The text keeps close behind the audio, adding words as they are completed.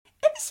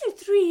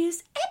Episode 3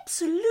 is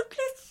absolutely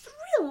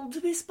thrilled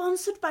to be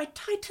sponsored by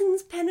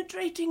Titan's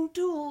Penetrating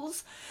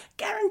Tools,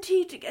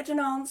 guaranteed to get an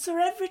answer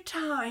every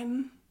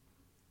time.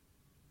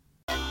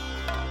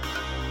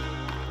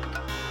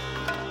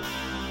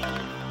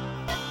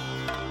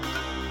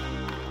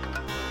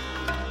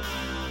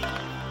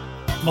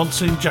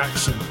 Monsoon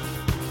Jackson,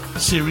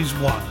 Series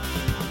 1,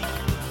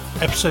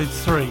 Episode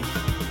 3,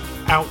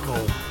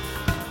 Outlaw.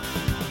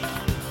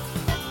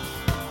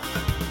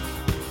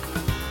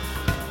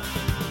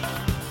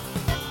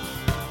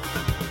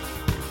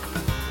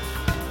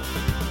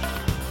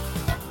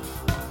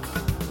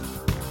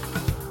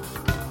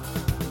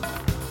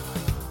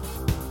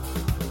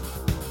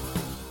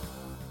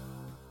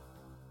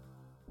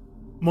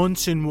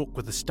 Monsoon woke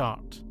with a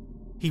start.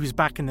 He was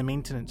back in the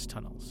maintenance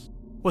tunnels.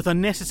 With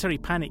unnecessary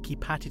panic, he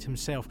patted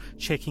himself,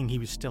 checking he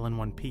was still in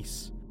one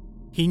piece.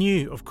 He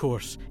knew, of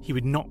course, he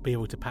would not be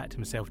able to pat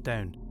himself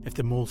down if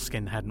the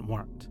moleskin hadn't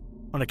worked,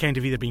 on account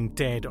of either being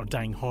dead or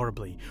dying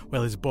horribly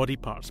while his body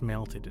parts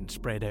melted and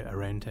spread out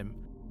around him,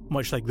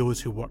 much like those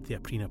who worked the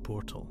Aprina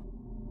portal.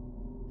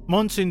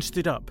 Monsoon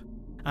stood up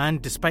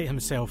and, despite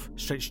himself,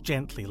 stretched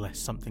gently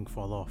lest something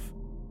fall off.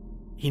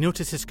 He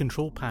noticed his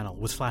control panel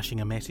was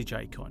flashing a message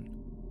icon.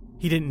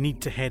 He didn't need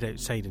to head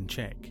outside and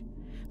check.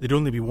 There'd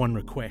only be one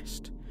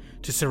request: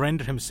 to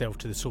surrender himself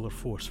to the Solar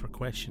Force for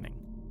questioning.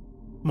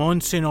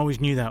 Monsoon always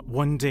knew that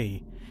one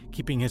day,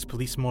 keeping his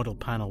police model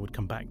panel would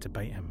come back to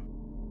bite him.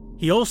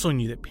 He also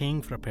knew that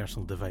paying for a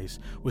personal device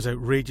was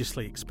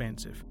outrageously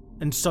expensive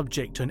and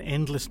subject to an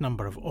endless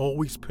number of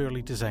always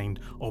poorly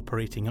designed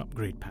operating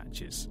upgrade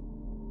patches.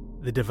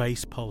 The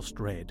device pulsed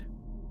red.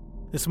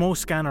 The small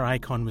scanner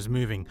icon was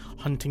moving,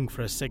 hunting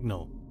for a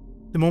signal.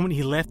 The moment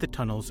he left the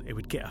tunnels, it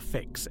would get a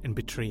fix and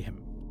betray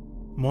him.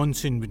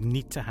 Monsoon would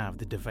need to have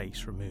the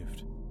device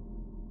removed.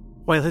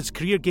 While his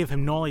career gave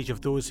him knowledge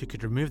of those who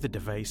could remove the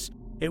device,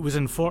 it was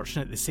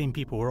unfortunate the same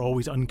people were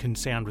always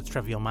unconcerned with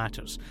trivial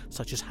matters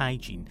such as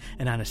hygiene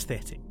and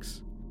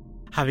anaesthetics.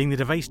 Having the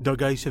device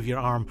dug out of your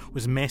arm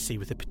was messy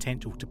with the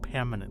potential to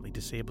permanently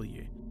disable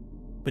you.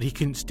 But he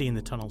couldn't stay in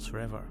the tunnels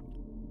forever.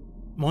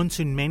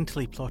 Monsoon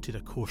mentally plotted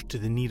a course to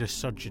the nearest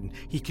surgeon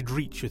he could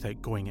reach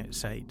without going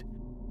outside.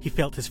 He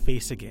felt his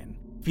face again,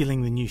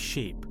 feeling the new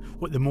shape,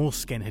 what the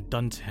moleskin had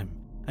done to him,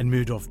 and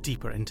moved off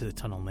deeper into the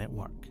tunnel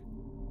network.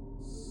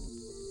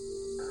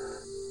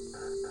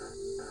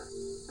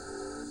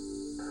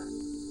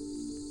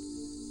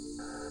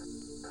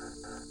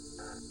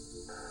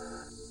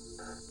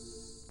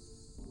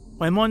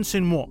 While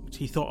Monsoon walked,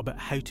 he thought about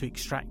how to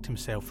extract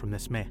himself from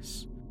this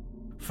mess.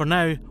 For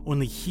now,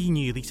 only he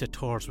knew Lisa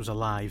Torres was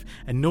alive,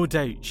 and no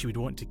doubt she would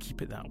want to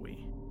keep it that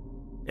way.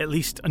 At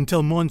least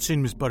until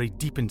Monsoon was buried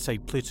deep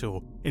inside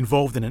Pluto,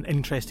 involved in an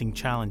interesting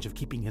challenge of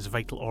keeping his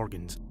vital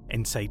organs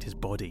inside his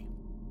body.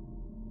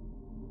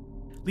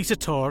 Lisa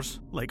Torres,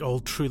 like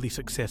all truly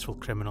successful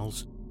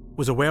criminals,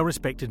 was a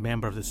well-respected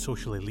member of the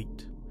social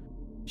elite.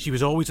 She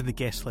was always on the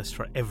guest list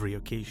for every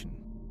occasion.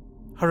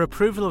 Her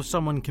approval of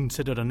someone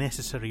considered a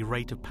necessary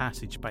rite of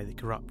passage by the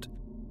corrupt,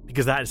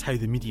 because that is how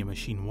the media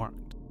machine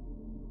worked.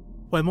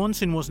 While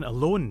Monsoon wasn't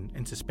alone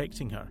in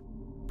suspecting her,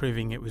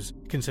 proving it was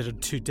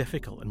considered too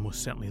difficult and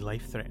most certainly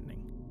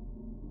life-threatening.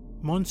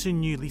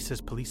 Monsoon knew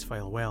Lisa's police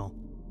file well.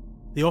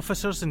 The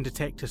officers and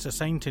detectives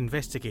assigned to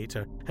investigate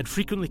her had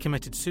frequently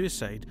committed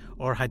suicide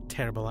or had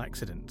terrible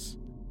accidents.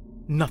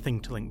 Nothing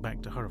to link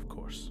back to her, of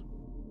course.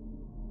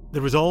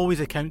 There was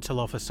always a council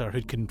officer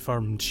who'd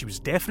confirmed she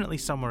was definitely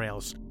somewhere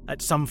else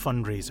at some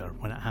fundraiser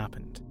when it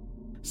happened.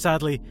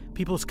 Sadly,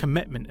 people's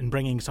commitment in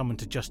bringing someone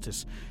to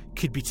justice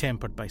could be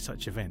tempered by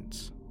such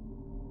events.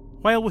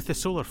 While with the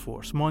Solar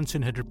Force,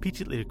 Monsoon had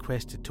repeatedly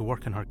requested to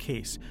work on her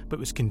case, but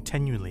was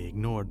continually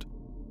ignored.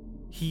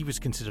 He was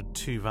considered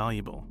too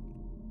valuable.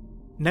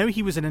 Now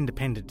he was an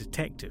independent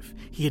detective.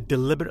 He had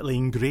deliberately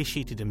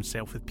ingratiated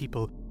himself with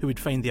people who would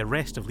find the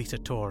arrest of Lisa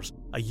Torres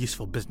a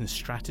useful business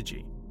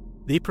strategy.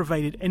 They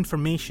provided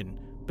information,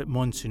 but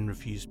Monsoon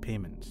refused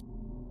payment.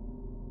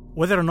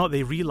 Whether or not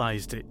they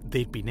realised it,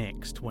 they'd be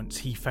next once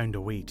he found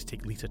a way to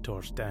take Lisa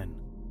Torres down.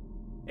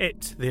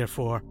 It,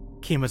 therefore,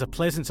 came as a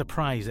pleasant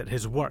surprise that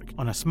his work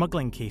on a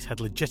smuggling case had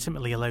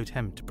legitimately allowed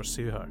him to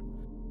pursue her.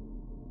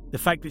 The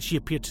fact that she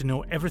appeared to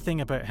know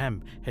everything about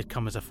him had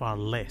come as a far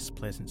less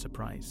pleasant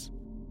surprise.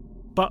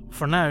 But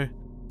for now,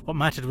 what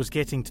mattered was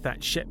getting to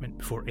that shipment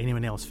before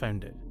anyone else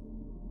found it.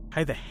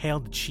 How the hell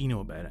did she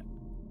know about it?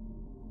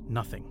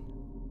 Nothing.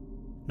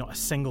 Not a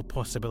single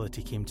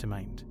possibility came to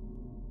mind.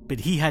 But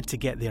he had to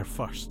get there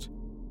first.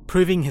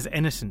 Proving his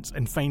innocence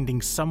and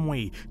finding some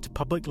way to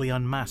publicly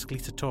unmask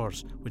Lisa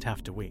Torres would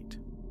have to wait.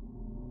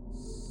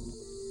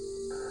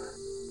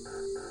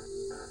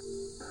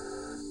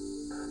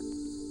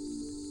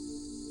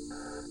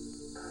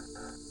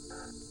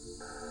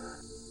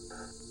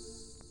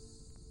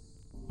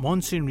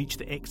 Monsoon reached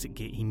the exit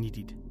gate he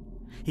needed.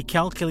 He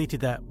calculated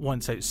that,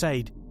 once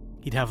outside,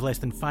 he'd have less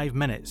than 5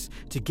 minutes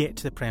to get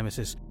to the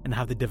premises and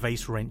have the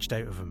device wrenched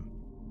out of him.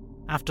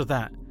 After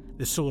that,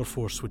 the Solar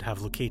Force would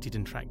have located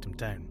and tracked him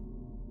down.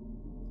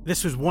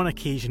 This was one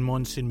occasion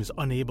Monsoon was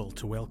unable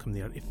to welcome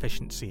their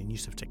efficiency and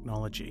use of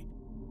technology.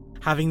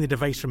 Having the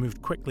device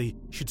removed quickly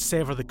should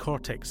sever the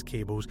cortex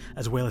cables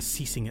as well as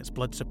ceasing its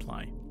blood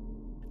supply.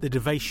 The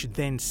device should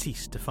then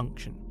cease to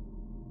function.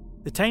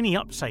 The tiny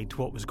upside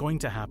to what was going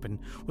to happen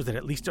was that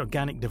at least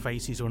organic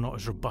devices were not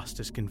as robust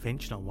as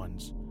conventional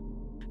ones.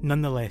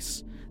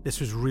 Nonetheless, this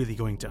was really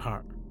going to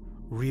hurt.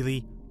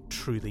 Really,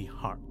 truly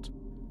hurt.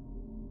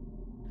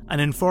 An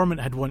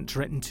informant had once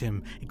written to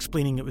him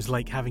explaining it was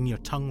like having your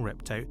tongue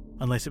ripped out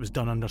unless it was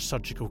done under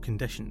surgical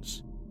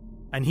conditions.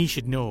 And he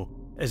should know,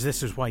 as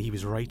this was why he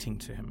was writing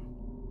to him.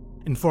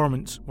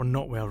 Informants were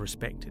not well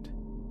respected.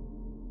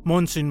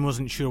 Monsoon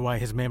wasn't sure why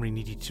his memory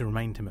needed to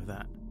remind him of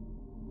that.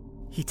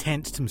 He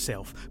tensed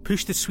himself,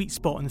 pushed the sweet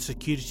spot on the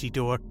security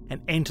door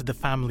and entered the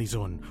family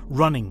zone,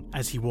 running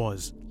as he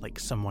was, like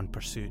someone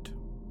pursued.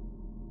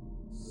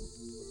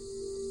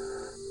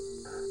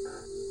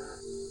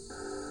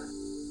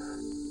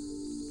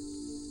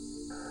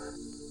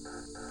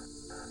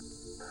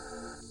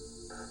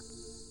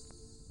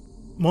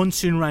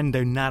 Monsoon ran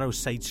down narrow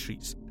side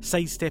streets,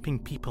 sidestepping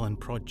people and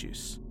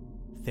produce.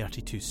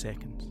 32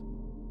 seconds.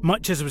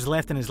 Much as was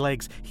left in his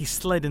legs, he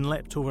slid and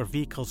leapt over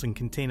vehicles and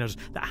containers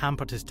that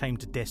hampered his time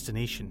to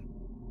destination.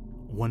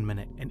 1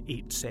 minute and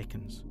 8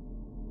 seconds.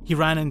 He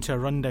ran into a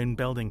rundown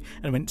building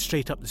and went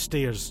straight up the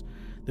stairs.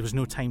 There was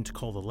no time to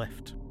call the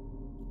lift.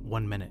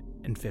 1 minute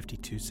and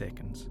 52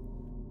 seconds.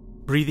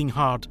 Breathing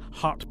hard,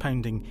 heart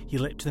pounding, he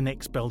leapt to the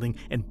next building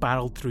and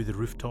barreled through the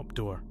rooftop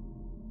door.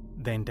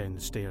 Then down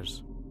the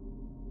stairs.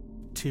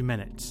 2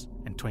 minutes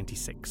and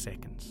 26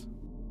 seconds.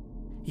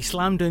 He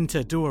slammed into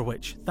a door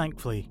which,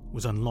 thankfully,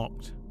 was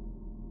unlocked.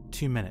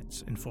 2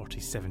 minutes and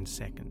 47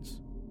 seconds.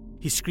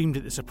 He screamed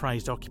at the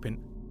surprised occupant,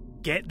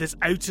 "Get this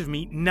out of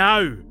me,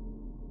 now!"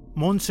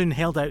 Monsoon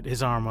held out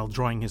his arm while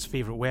drawing his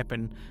favourite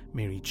weapon,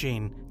 Mary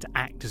Jane, to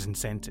act as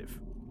incentive.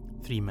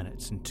 3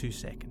 minutes and 2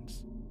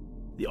 seconds.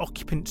 The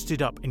occupant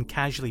stood up and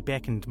casually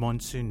beckoned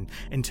Monsoon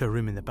into a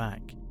room in the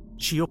back.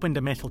 She opened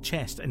a metal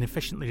chest and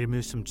efficiently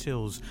removed some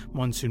tools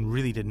Monsoon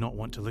really did not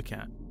want to look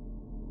at.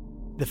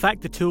 The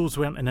fact the tools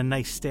weren't in a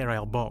nice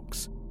sterile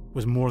box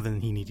was more than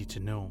he needed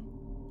to know.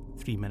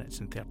 3 minutes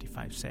and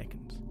 35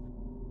 seconds.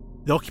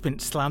 The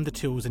occupant slammed the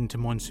tools into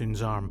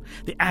Monsoon's arm.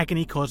 The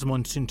agony caused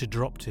Monsoon to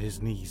drop to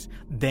his knees.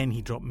 Then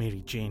he dropped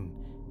Mary Jane.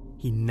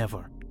 He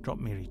never dropped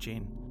Mary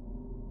Jane.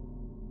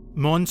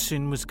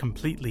 Monsoon was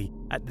completely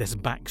at this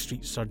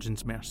backstreet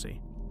surgeon's mercy.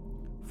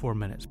 4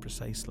 minutes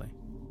precisely.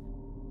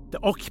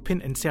 The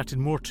occupant inserted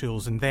more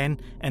tools and then,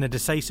 in a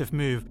decisive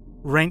move,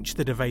 wrenched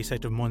the device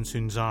out of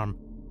Monsoon's arm.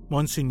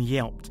 Monsoon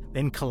yelped,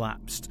 then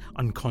collapsed,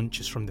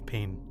 unconscious from the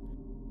pain.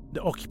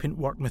 The occupant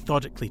worked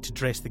methodically to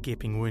dress the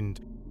gaping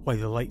wound, while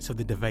the lights of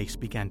the device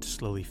began to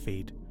slowly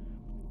fade.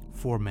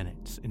 4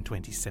 minutes and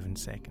 27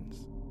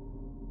 seconds.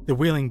 The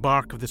wailing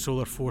bark of the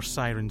Solar Force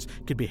sirens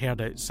could be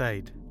heard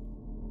outside.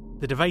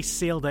 The device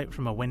sailed out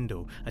from a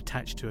window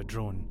attached to a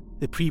drone.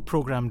 The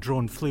pre-programmed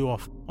drone flew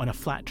off on a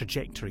flat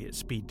trajectory at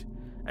speed.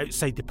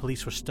 Outside, the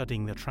police were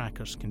studying their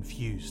trackers,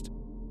 confused.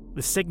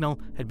 The signal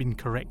had been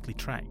correctly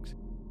tracked.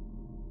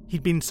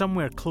 He'd been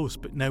somewhere close,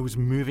 but now was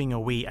moving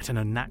away at an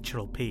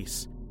unnatural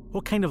pace.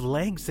 What kind of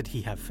legs did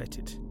he have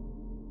fitted?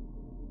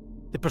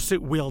 The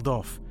pursuit wheeled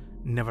off,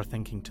 never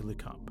thinking to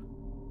look up.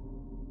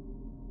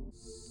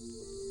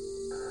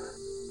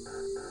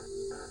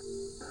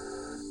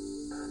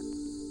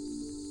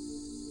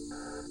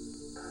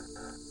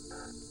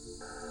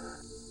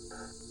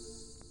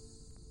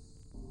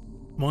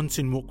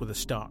 Monsoon woke with a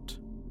start.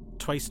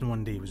 Twice in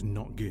one day was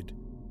not good.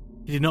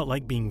 He did not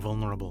like being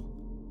vulnerable.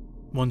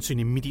 Monsoon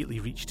immediately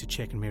reached to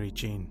check on Mary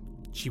Jane.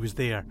 She was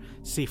there,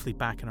 safely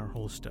back in her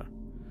holster.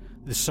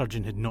 The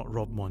surgeon had not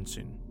robbed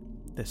Monsoon,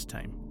 this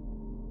time.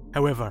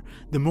 However,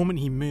 the moment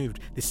he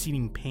moved, the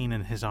searing pain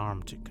in his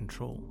arm took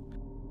control.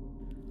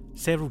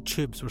 Several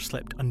tubes were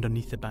slipped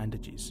underneath the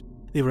bandages.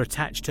 They were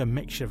attached to a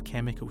mixture of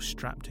chemicals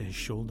strapped to his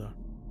shoulder.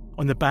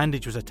 On the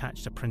bandage was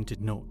attached a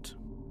printed note.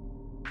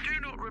 "Do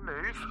not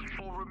remove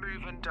or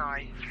remove and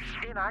die.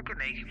 In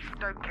agony.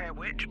 Don't care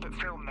which, but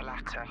film the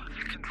latter.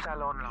 Can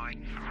sell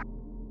online."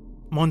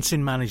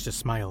 Monsoon managed a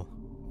smile.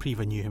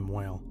 Priva knew him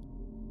well.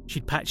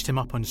 She'd patched him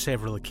up on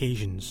several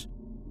occasions.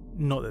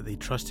 Not that they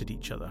trusted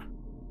each other.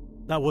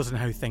 That wasn't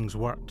how things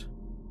worked.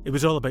 It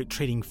was all about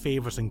trading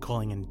favours and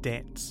calling in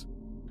debts.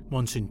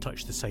 Monsoon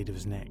touched the side of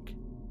his neck.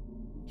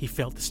 He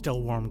felt the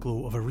still warm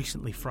glow of a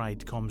recently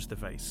fried comms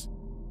device.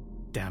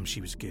 Damn, she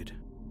was good.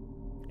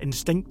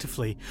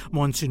 Instinctively,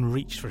 Monsoon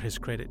reached for his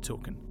credit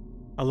token.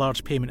 A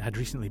large payment had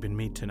recently been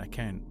made to an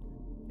account.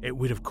 It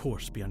would, of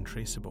course, be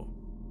untraceable.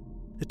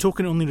 The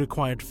token only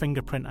required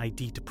fingerprint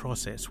ID to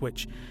process,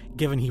 which,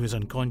 given he was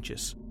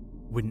unconscious,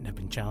 wouldn't have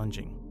been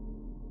challenging.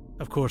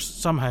 Of course,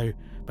 somehow,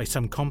 by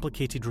some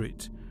complicated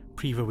route,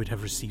 Priva would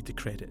have received the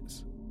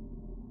credits.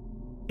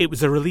 It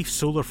was a relief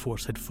Solar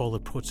Force had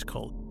followed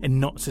protocol and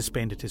not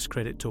suspended his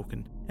credit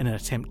token in an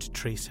attempt to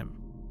trace him.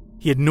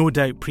 He had no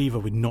doubt Priva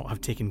would not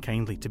have taken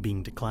kindly to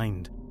being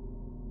declined.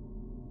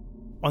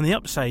 On the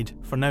upside,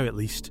 for now at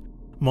least,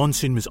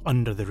 Monsoon was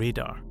under the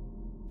radar.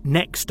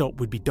 Next stop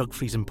would be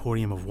Dugfrey's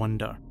Emporium of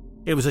Wonder.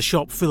 It was a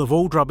shop full of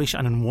old rubbish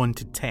and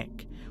unwanted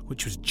tech,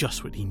 which was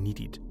just what he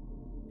needed.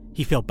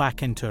 He fell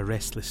back into a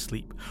restless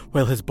sleep,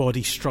 while his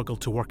body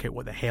struggled to work out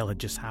what the hell had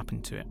just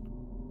happened to it.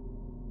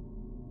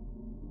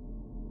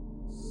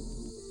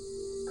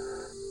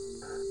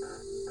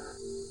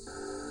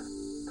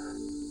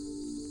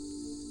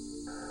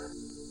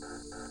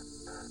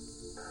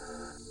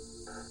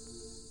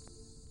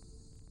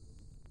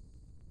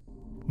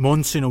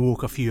 Monsoon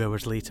awoke a few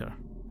hours later.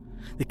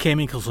 The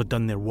chemicals had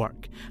done their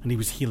work, and he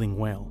was healing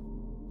well.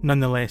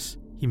 Nonetheless,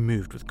 he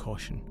moved with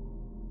caution.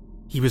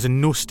 He was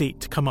in no state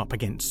to come up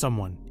against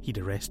someone he'd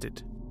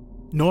arrested,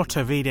 nor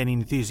to evade any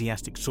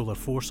enthusiastic Solar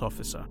Force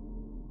officer.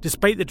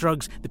 Despite the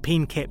drugs, the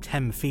pain kept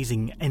him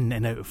phasing in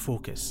and out of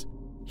focus.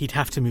 He'd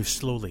have to move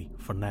slowly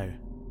for now.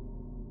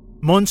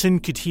 Monsoon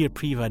could hear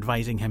Priva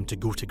advising him to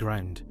go to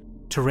ground,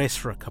 to rest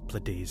for a couple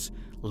of days,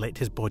 let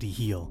his body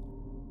heal.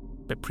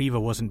 But Priva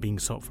wasn't being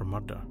sought for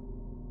murder.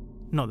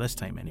 Not this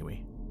time,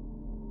 anyway.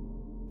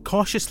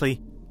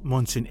 Cautiously,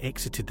 Monsoon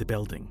exited the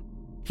building.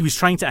 He was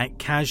trying to act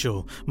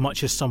casual,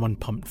 much as someone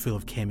pumped full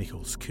of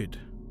chemicals could.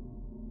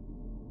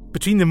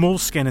 Between the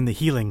moleskin and the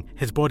healing,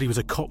 his body was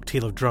a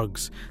cocktail of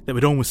drugs that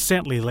would almost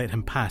certainly let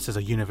him pass as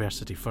a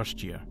university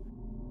first year.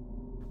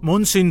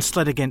 Monsoon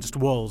slid against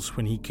walls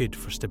when he could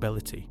for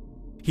stability.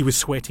 He was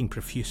sweating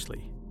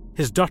profusely,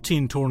 his dirty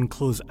and torn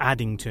clothes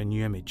adding to a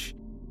new image.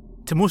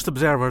 To most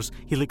observers,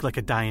 he looked like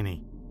a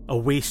Diony, a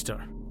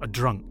waster, a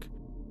drunk,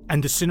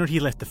 and the sooner he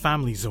left the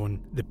family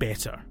zone, the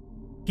better.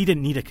 He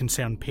didn't need a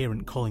concerned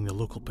parent calling the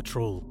local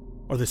patrol,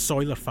 or the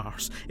Soiler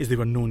farce, as they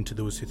were known to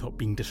those who thought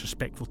being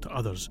disrespectful to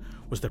others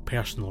was their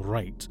personal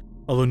right,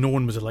 although no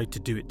one was allowed to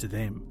do it to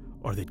them,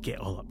 or they'd get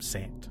all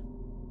upset.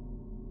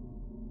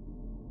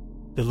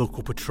 The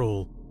local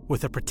patrol,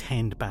 with their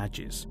pretend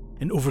badges,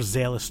 and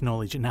overzealous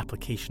knowledge and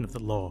application of the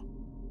law.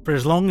 For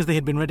as long as they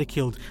had been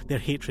ridiculed, their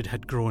hatred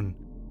had grown.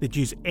 They'd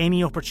use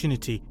any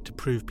opportunity to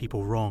prove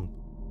people wrong.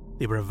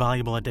 They were a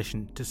valuable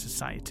addition to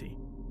society.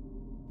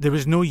 There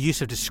was no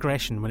use of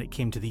discretion when it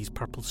came to these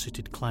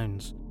purple-suited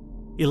clowns.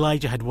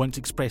 Elijah had once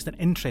expressed an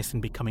interest in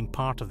becoming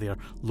part of their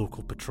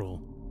local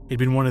patrol. It had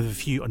been one of the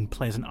few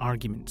unpleasant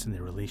arguments in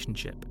their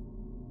relationship.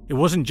 It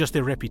wasn't just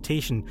their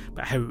reputation,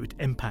 but how it would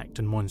impact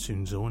on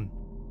Monsoon's own.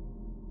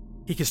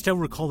 He could still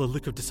recall the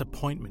look of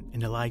disappointment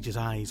in Elijah's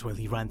eyes while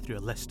he ran through a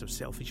list of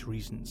selfish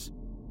reasons.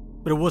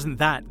 But it wasn't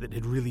that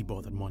had really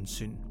bothered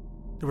Monsoon.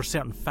 There were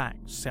certain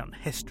facts, certain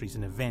histories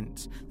and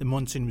events that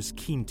Monsoon was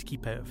keen to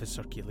keep out of his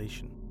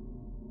circulation.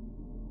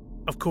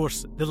 Of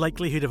course, the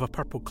likelihood of a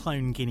purple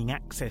clown gaining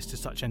access to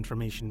such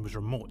information was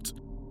remote,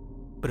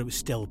 but it was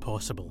still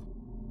possible,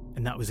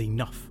 and that was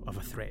enough of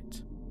a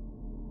threat.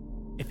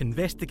 If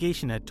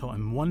investigation had taught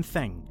him one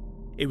thing,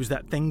 it was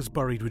that things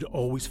buried would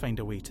always find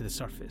a way to the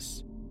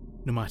surface,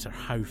 no matter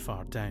how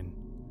far down,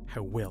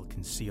 how well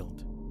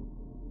concealed.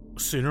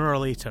 Sooner or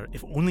later,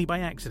 if only by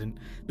accident,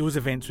 those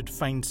events would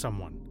find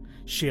someone,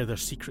 share their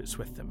secrets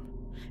with them,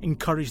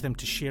 encourage them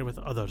to share with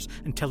others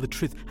until the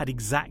truth had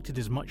exacted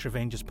as much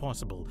revenge as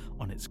possible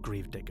on its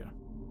gravedigger.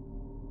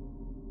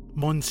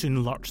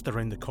 Monsoon lurched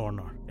around the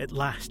corner. At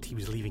last he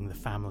was leaving the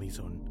family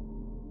zone.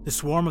 The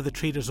swarm of the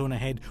trader zone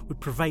ahead would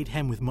provide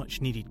him with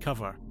much needed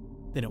cover.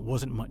 Then it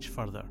wasn't much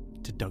further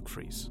to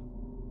Dugfrey's.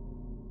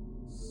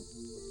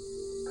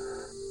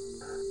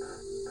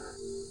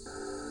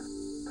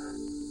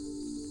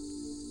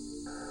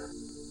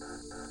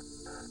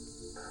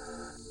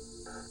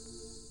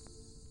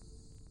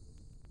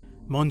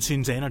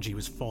 Monsoon's energy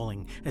was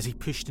falling as he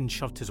pushed and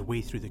shoved his way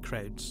through the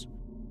crowds.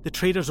 The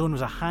trader zone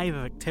was a hive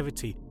of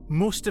activity,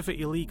 most of it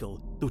illegal,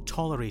 though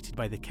tolerated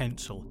by the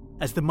council,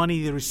 as the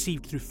money they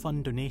received through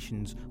fund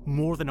donations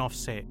more than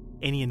offset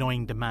any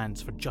annoying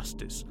demands for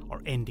justice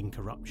or ending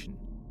corruption.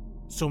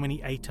 So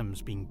many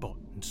items being bought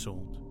and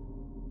sold.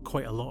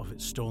 Quite a lot of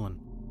it stolen.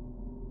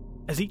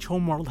 As each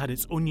homeworld had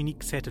its own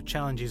unique set of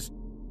challenges,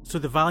 so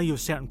the value of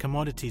certain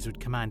commodities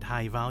would command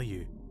high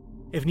value.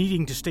 If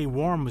needing to stay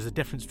warm was the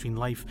difference between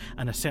life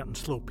and a certain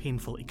slow,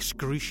 painful,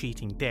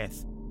 excruciating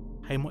death,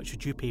 how much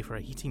would you pay for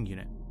a heating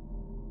unit?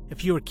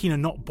 If you were keen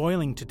on not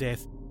boiling to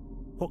death,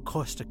 what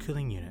cost a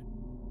cooling unit?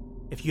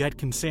 If you had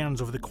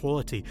concerns over the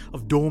quality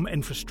of dome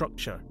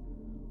infrastructure,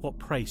 what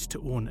price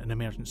to own an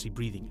emergency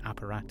breathing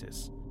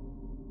apparatus?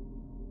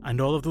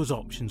 And all of those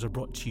options are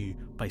brought to you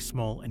by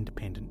small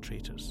independent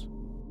traders.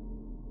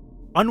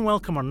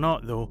 Unwelcome or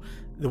not, though,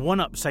 the one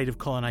upside of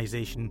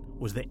colonisation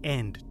was the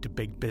end to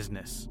big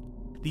business.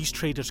 These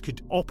traders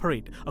could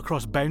operate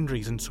across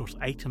boundaries and source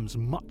items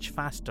much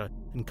faster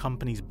than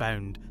companies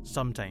bound,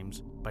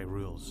 sometimes, by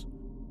rules.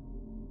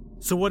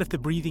 So what if the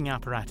breathing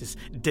apparatus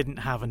didn't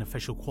have an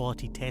official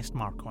quality test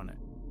mark on it?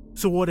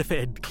 So what if it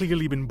had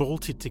clearly been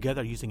bolted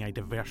together using a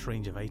diverse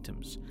range of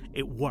items?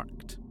 It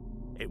worked.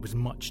 It was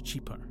much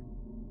cheaper.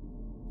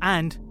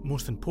 And,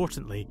 most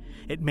importantly,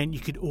 it meant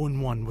you could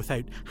own one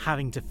without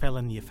having to fill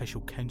in the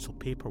official council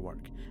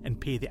paperwork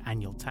and pay the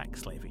annual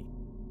tax levy.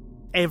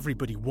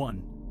 Everybody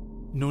won.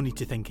 No need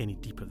to think any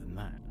deeper than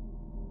that.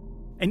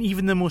 In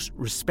even the most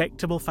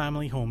respectable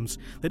family homes,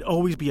 there'd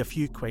always be a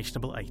few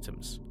questionable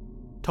items.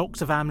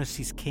 Talks of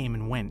amnesties came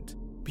and went,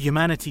 but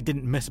humanity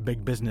didn't miss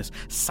big business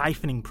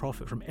siphoning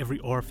profit from every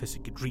orifice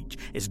it could reach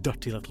its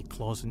dirty little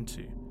claws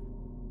into.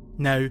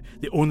 Now,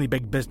 the only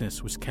big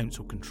business was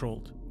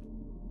council-controlled.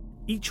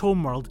 Each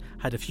homeworld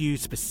had a few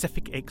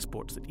specific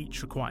exports that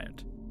each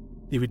required.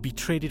 They would be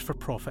traded for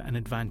profit and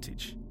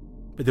advantage.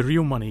 But the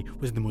real money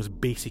was the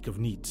most basic of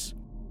needs,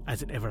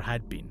 as it ever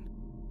had been.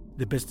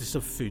 The business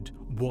of food,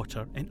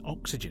 water and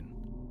oxygen.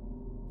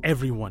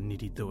 Everyone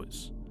needed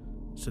those,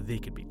 so they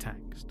could be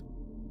taxed.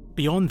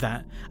 Beyond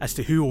that, as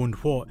to who owned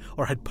what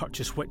or had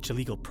purchased which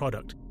illegal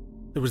product,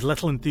 there was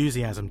little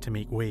enthusiasm to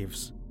make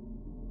waves.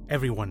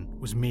 Everyone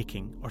was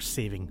making or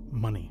saving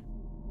money.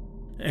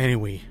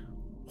 Anyway,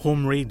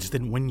 home raids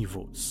didn't win you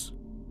votes,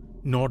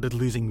 nor did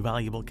losing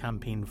valuable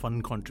campaign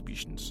fund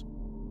contributions.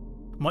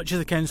 Much as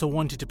the council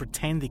wanted to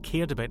pretend they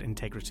cared about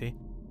integrity,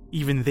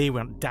 even they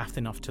weren't daft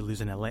enough to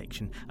lose an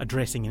election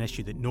addressing an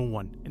issue that no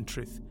one, in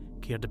truth,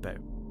 cared about.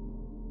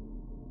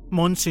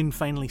 Monsoon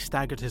finally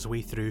staggered his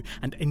way through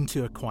and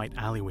into a quiet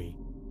alleyway.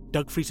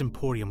 Dugfrey's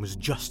Emporium was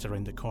just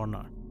around the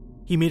corner.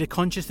 He made a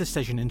conscious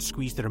decision and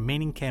squeezed the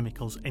remaining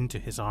chemicals into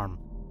his arm.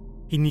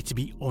 He needed to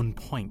be on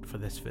point for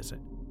this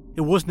visit.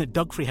 It wasn't that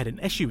Dugfrey had an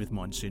issue with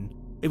Monsoon,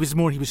 it was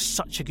more he was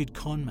such a good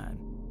con man.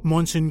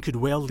 Monsoon could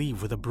well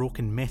leave with a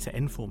broken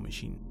meta-info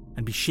machine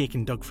and be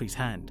shaking Dugfrey's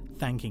hand,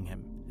 thanking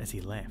him as he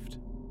left.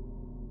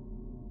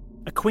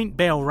 A quaint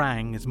bell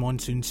rang as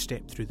Monsoon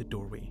stepped through the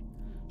doorway.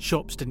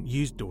 Shops didn't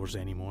use doors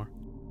anymore.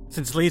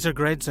 Since laser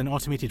grids and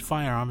automated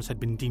firearms had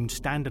been deemed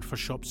standard for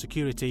shop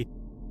security,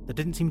 there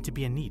didn't seem to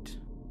be a need.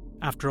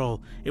 After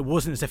all, it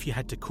wasn't as if you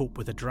had to cope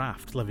with a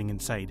draft living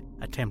inside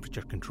a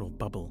temperature-controlled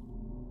bubble.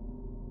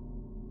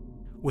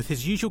 With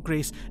his usual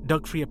grace,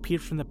 Dugfrey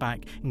appeared from the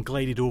back and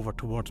glided over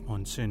towards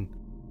Monsoon.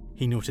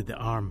 He noted the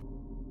arm.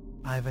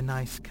 "I've a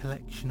nice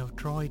collection of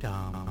droid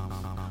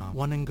arms.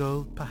 One in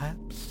gold,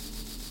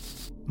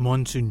 perhaps?"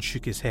 Monsoon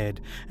shook his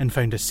head and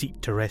found a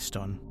seat to rest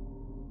on.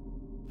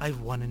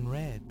 "I've one in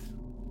red.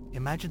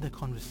 Imagine the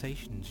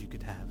conversations you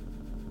could have."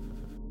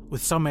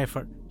 With some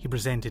effort, he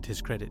presented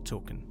his credit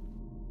token.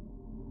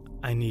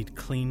 "I need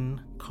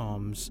clean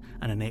comms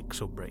and an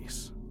exo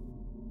brace."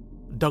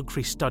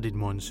 Dugfrey studied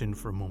Monsoon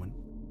for a moment.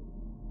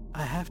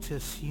 "I have to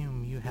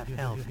assume you have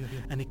health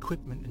and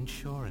equipment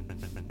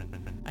insurance,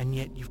 and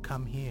yet you've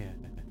come here,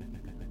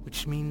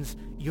 which means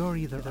you're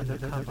either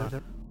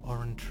undercover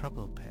or in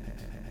trouble,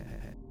 pet."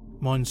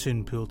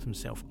 Monsoon pulled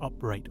himself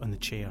upright on the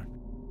chair.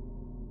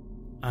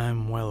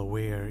 "I'm well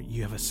aware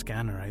you have a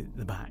scanner out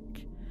the back.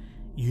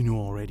 You know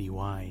already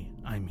why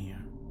I'm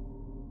here."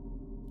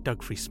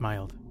 Dugfrey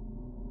smiled.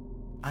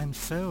 "I'm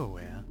so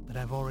aware that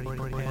I've already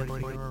prepared for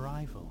your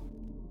arrival."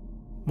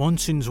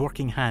 Monsoon's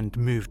working hand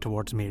moved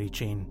towards Mary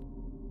Jane.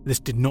 This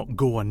did not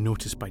go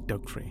unnoticed by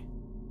Dugfrey.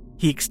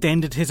 He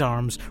extended his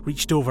arms,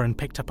 reached over and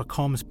picked up a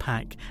comms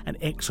pack and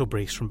exo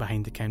brace from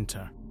behind the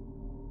counter.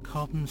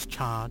 "Comms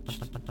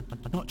charged.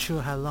 Not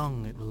sure how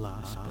long it will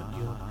last, but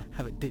you'll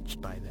have it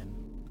ditched by then.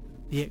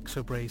 The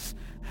exo brace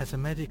has a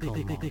medical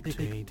mod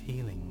to aid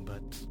healing,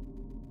 but..."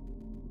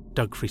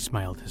 Dugfrey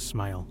smiled his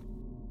smile.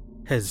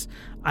 His,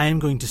 "I am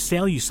going to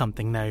sell you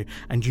something now,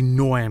 and you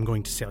know I am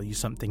going to sell you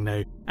something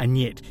now, and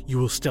yet you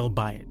will still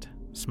buy it,"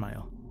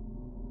 smile.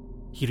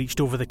 He reached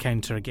over the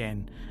counter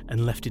again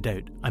and lifted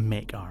out a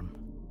mech arm.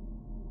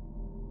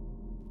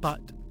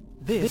 "But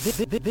this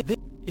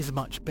is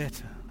much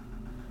better.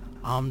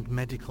 Armed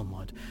medical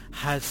mod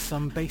has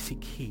some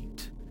basic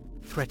heat,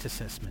 threat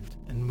assessment,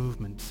 and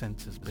movement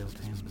sensors built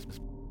in."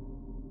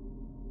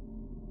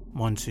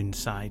 Monsoon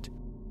sighed.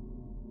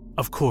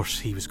 Of course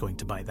he was going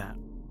to buy that.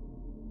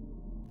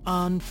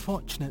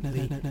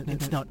 "Unfortunately,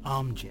 it's not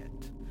armed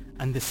yet,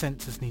 and the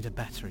sensors need a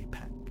battery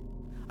pack.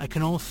 I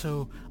can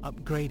also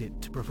upgrade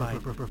it to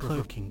provide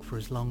cloaking for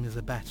as long as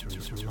the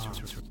batteries will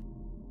last."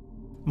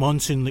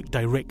 Monsoon looked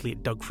directly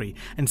at Dugfrey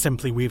and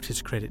simply waved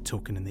his credit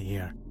token in the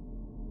air.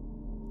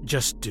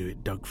 "Just do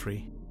it,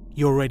 Dugfrey.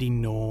 You already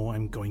know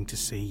I'm going to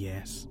say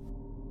yes."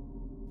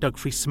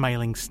 Dugfrey's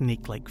smiling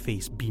snake-like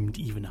face beamed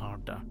even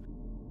harder.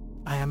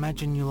 "I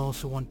imagine you'll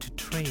also want to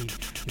trade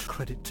your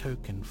credit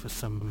token for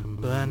some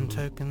burn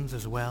tokens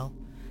as well?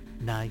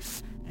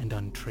 Nice and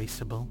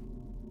untraceable."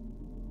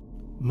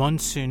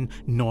 Monsoon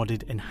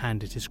nodded and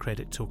handed his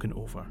credit token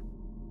over.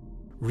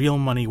 Real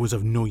money was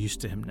of no use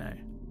to him now.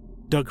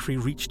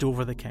 Dugfrey reached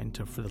over the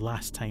counter for the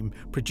last time,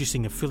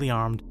 producing a fully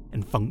armed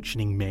and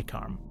functioning mech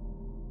arm.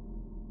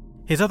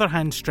 His other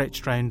hand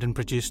stretched round and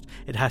produced,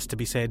 it has to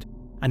be said,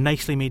 a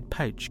nicely made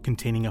pouch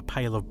containing a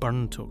pile of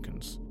burn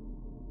tokens.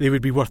 They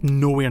would be worth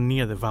nowhere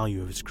near the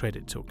value of his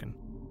credit token,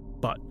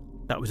 but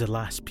that was the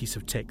last piece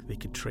of tech they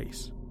could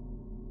trace.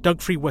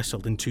 Dugfrey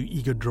whistled and 2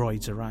 eager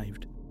droids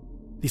arrived.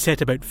 They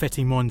set about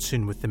fitting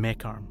Monsoon with the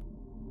mech arm.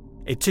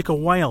 It took a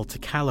while to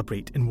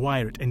calibrate and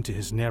wire it into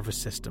his nervous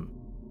system,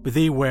 but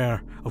they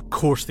were, of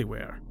course they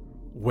were,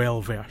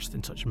 well versed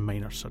in such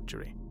minor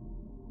surgery.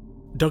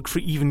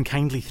 Dugfrey even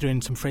kindly threw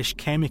in some fresh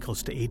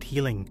chemicals to aid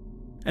healing,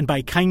 And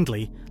by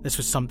kindly, this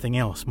was something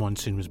else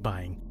Monsoon was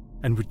buying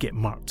and would get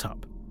marked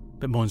up,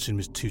 but Monsoon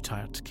was too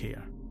tired to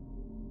care.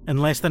 In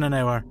less than an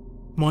hour,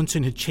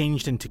 Monsoon had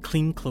changed into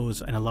clean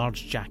clothes and a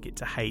large jacket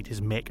to hide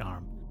his mech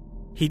arm.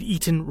 He'd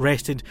eaten,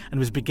 rested, and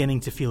was beginning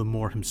to feel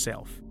more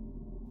himself.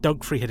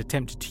 Dugfrey had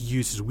attempted to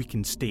use his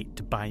weakened state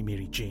to buy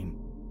Mary Jane.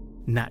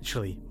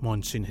 Naturally,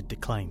 Monsoon had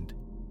declined.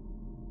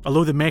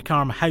 Although the mech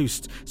arm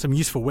housed some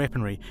useful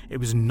weaponry, it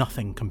was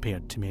nothing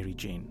compared to Mary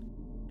Jane.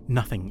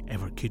 Nothing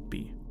ever could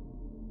be.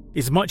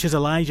 As much as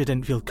Elijah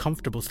didn't feel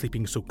comfortable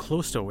sleeping so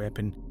close to a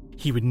weapon,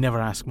 he would never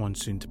ask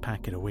Monsoon to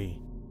pack it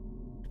away.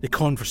 The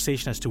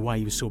conversation as to why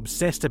he was so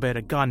obsessed about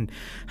a gun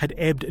had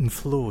ebbed and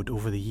flowed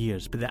over the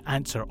years, but the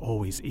answer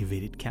always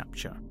evaded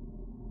capture.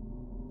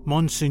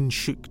 Monsoon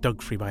shook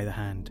Dugfrey by the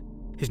hand.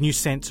 His new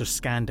sensors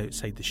scanned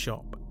outside the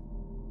shop.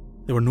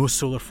 There were no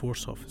Solar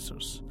Force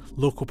officers,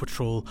 local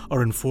patrol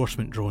or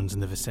enforcement drones in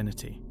the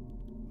vicinity.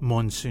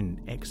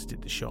 Monsoon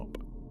exited the shop.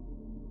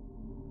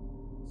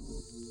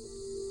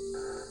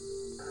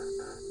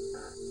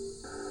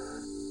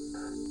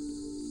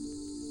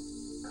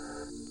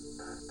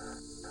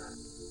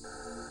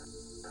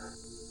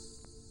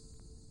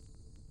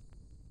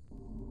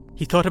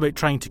 He thought about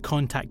trying to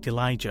contact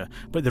Elijah,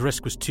 but the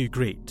risk was too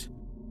great.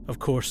 Of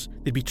course,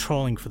 they'd be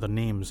trawling for their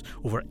names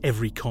over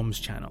every comms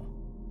channel.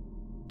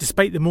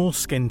 Despite the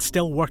moleskin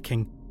still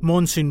working,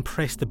 Monsoon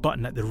pressed the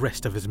button at the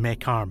wrist of his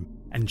mech arm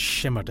and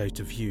shimmered out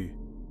of view,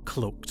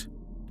 cloaked.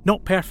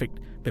 Not perfect,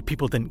 but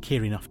people didn't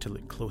care enough to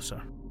look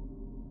closer.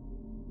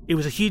 It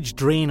was a huge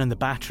drain on the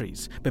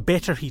batteries, but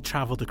better he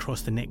travelled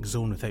across the next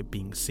zone without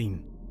being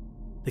seen.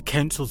 The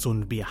council zone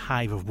would be a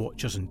hive of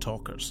watchers and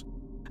talkers.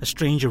 A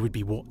stranger would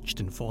be watched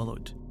and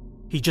followed.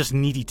 He just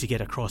needed to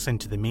get across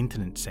into the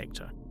maintenance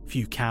sector.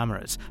 Few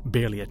cameras,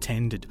 barely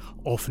attended,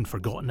 often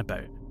forgotten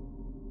about.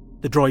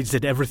 The droids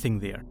did everything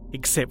there,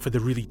 except for the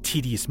really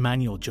tedious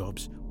manual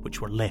jobs,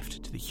 which were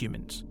left to the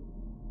humans.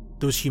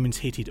 Those humans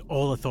hated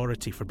all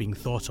authority for being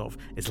thought of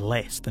as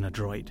less than a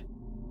droid.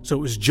 So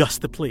it was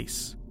just the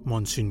place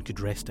Monsoon could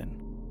rest in.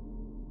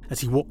 As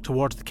he walked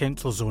towards the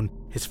council zone,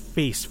 his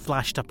face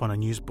flashed up on a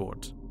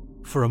newsboard.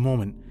 For a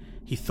moment,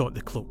 he thought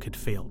the cloak had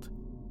failed,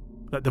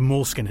 that the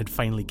moleskin had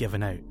finally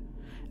given out.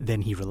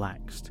 Then he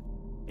relaxed.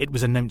 It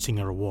was announcing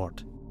a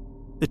reward.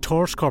 The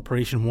Tors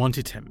Corporation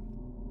wanted him,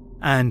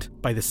 and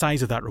by the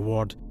size of that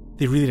reward,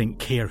 they really didn't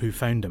care who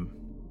found him.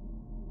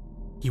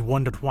 He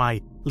wondered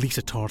why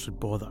Lisa Tors would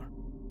bother.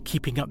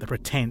 Keeping up the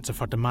pretense of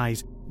her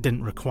demise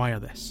didn't require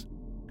this,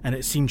 and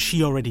it seemed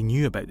she already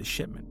knew about the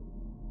shipment.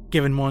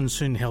 Given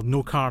Monsoon held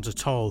no cards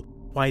at all,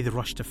 why the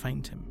rush to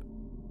find him?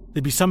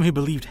 There'd be some who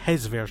believed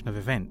his version of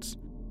events.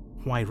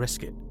 Why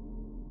risk it?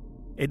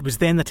 It was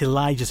then that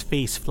Elijah's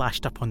face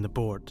flashed up on the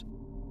board.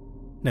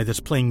 Now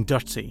there's playing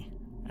dirty,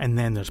 and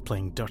then there's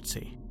playing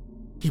dirty.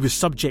 He was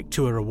subject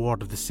to a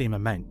reward of the same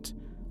amount.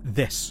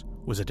 This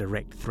was a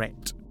direct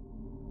threat.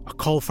 A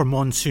call for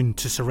Monsoon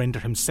to surrender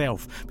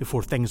himself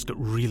before things got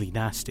really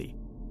nasty.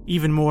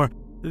 Even more,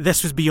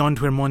 this was beyond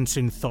where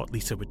Monsoon thought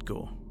Lisa would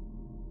go.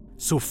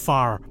 So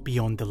far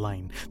beyond the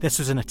line, this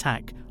was an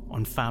attack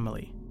on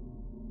family.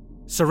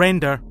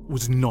 Surrender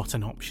was not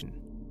an option.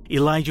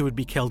 Elijah would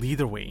be killed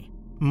either way.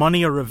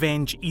 Money or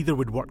revenge, either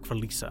would work for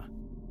Lisa.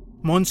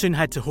 Monsoon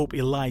had to hope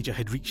Elijah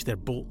had reached their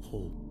bolt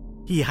hole.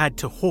 He had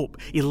to hope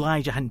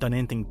Elijah hadn't done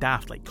anything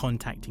daft like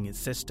contacting his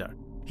sister.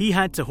 He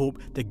had to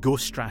hope the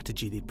ghost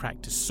strategy they'd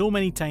practiced so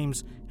many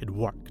times had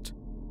worked.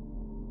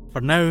 For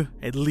now,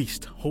 at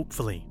least,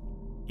 hopefully,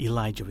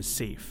 Elijah was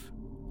safe.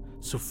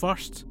 So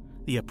first,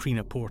 the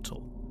Aprina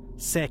portal.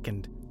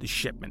 Second, the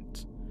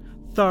shipment.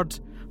 Third,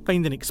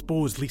 find and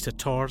expose Lisa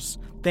Tors.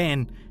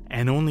 Then,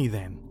 and only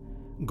then,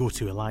 go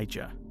to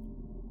Elijah.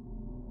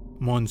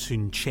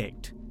 Monsoon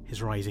checked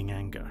his rising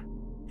anger.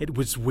 It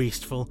was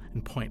wasteful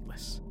and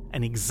pointless,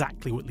 and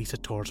exactly what Lisa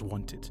Tors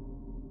wanted.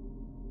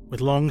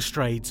 With long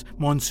strides,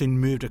 Monsoon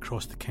moved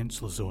across the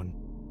council zone.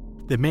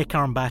 The mech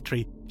arm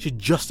battery should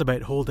just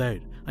about hold out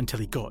until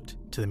he got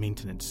to the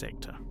maintenance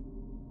sector.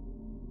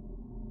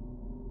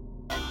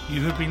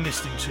 You have been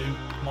listening to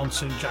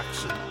Monsoon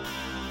Jackson,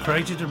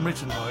 created and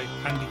written by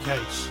Andy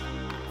Case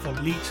for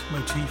Leet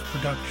Motif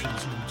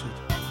Productions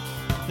Limited.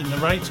 The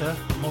narrator,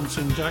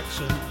 Monsoon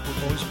Jackson,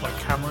 were voiced by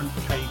Cameron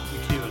K.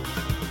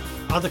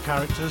 McEwen. Other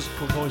characters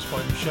were voiced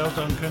by Michelle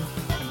Duncan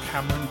and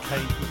Cameron K.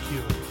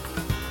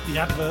 McEwen. The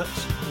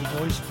adverts were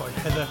voiced by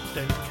Heather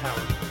Dent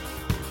Cowan.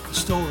 The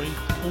story,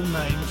 all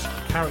names,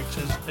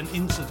 characters and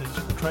incidents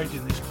portrayed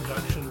in this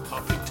production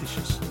are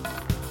fictitious.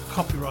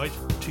 Copyright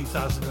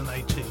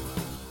 2018.